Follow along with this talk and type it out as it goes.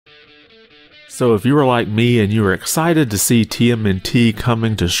So if you were like me and you were excited to see TMNT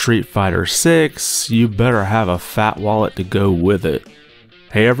coming to Street Fighter 6, you better have a fat wallet to go with it.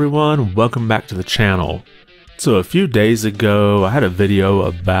 Hey everyone, welcome back to the channel. So a few days ago, I had a video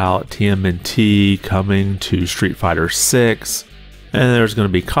about TMNT coming to Street Fighter 6, and there's going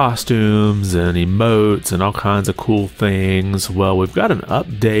to be costumes and emotes and all kinds of cool things. Well, we've got an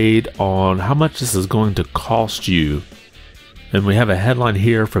update on how much this is going to cost you. And we have a headline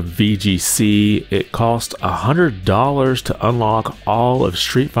here from VGC. It costs $100 to unlock all of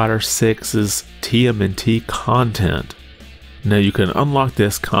Street Fighter 6's TMNT content. Now you can unlock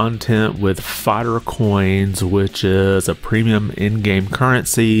this content with fighter coins, which is a premium in-game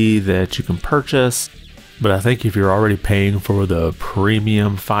currency that you can purchase. But I think if you're already paying for the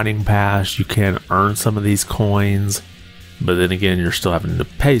premium fighting pass, you can earn some of these coins. But then again, you're still having to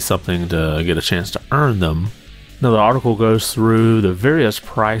pay something to get a chance to earn them. Now the article goes through the various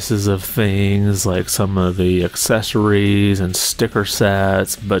prices of things, like some of the accessories and sticker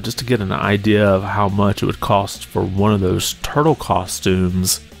sets, but just to get an idea of how much it would cost for one of those turtle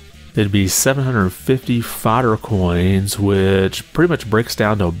costumes, it'd be 750 fighter coins, which pretty much breaks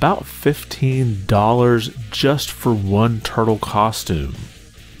down to about $15 just for one turtle costume.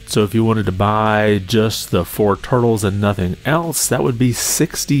 So if you wanted to buy just the 4 turtles and nothing else, that would be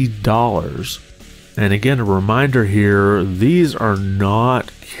 $60. And again, a reminder here, these are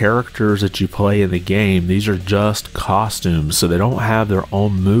not characters that you play in the game. These are just costumes, so they don't have their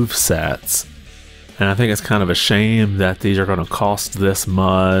own move sets. And I think it's kind of a shame that these are going to cost this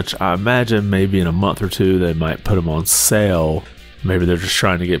much. I imagine maybe in a month or two they might put them on sale. Maybe they're just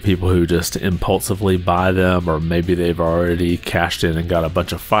trying to get people who just impulsively buy them, or maybe they've already cashed in and got a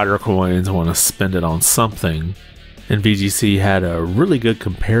bunch of fighter coins and want to spend it on something. And VGC had a really good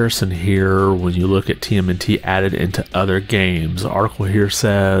comparison here when you look at TMNT added into other games. The article here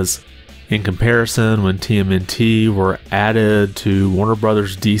says, in comparison, when TMNT were added to Warner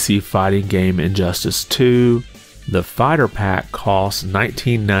Bros. DC fighting game Injustice 2, the fighter pack cost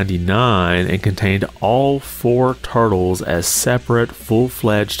 $19.99 and contained all 4 turtles as separate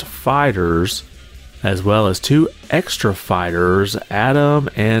full-fledged fighters, as well as 2 extra fighters, Adam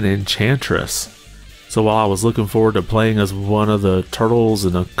and Enchantress. So while I was looking forward to playing as one of the turtles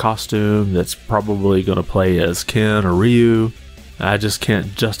in a costume that's probably going to play as Ken or Ryu, I just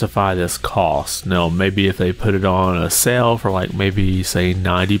can't justify this cost. Now, maybe if they put it on a sale for like maybe say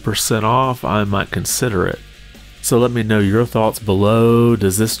 90% off, I might consider it. So let me know your thoughts below.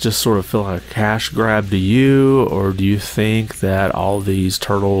 Does this just sort of feel like a cash grab to you, or do you think that all these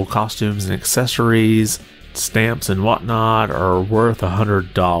turtle costumes and accessories, stamps and whatnot are worth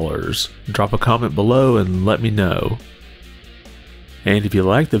 $100? Drop a comment below and let me know. And if you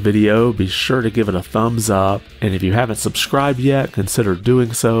liked the video, be sure to give it a thumbs up, and if you haven't subscribed yet, consider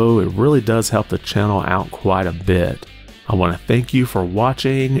doing so. It really does help the channel out quite a bit. I want to thank you for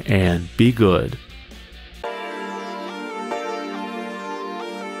watching, and be good.